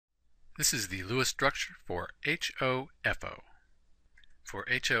This is the Lewis structure for HOFO. For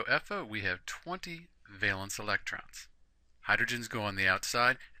HOFO, we have 20 valence electrons. Hydrogens go on the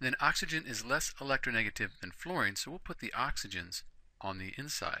outside, and then oxygen is less electronegative than fluorine, so we'll put the oxygens on the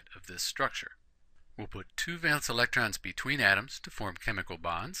inside of this structure. We'll put 2 valence electrons between atoms to form chemical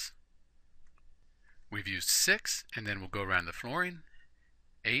bonds. We've used 6, and then we'll go around the fluorine.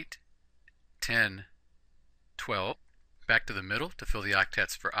 8, 10, 12. Back to the middle to fill the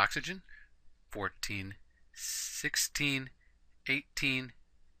octets for oxygen. 14, 16, 18,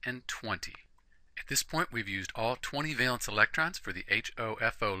 and 20. At this point, we've used all 20 valence electrons for the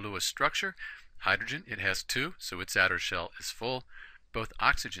HOFO Lewis structure. Hydrogen, it has 2, so its outer shell is full. Both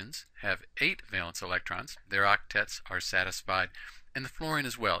oxygens have 8 valence electrons. Their octets are satisfied. And the fluorine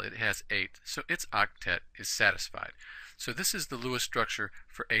as well, it has 8, so its octet is satisfied. So this is the Lewis structure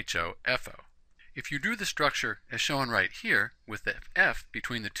for HOFO. If you drew the structure as shown right here with the F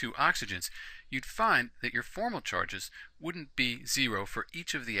between the 2 oxygens, you'd find that your formal charges wouldn't be 0 for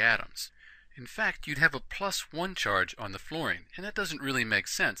each of the atoms. In fact, you'd have a +1 charge on the fluorine, and that doesn't really make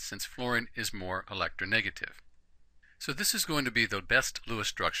sense since fluorine is more electronegative. So this is going to be the best Lewis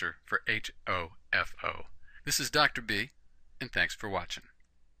structure for HOFO. This is Dr. B, and thanks for watching.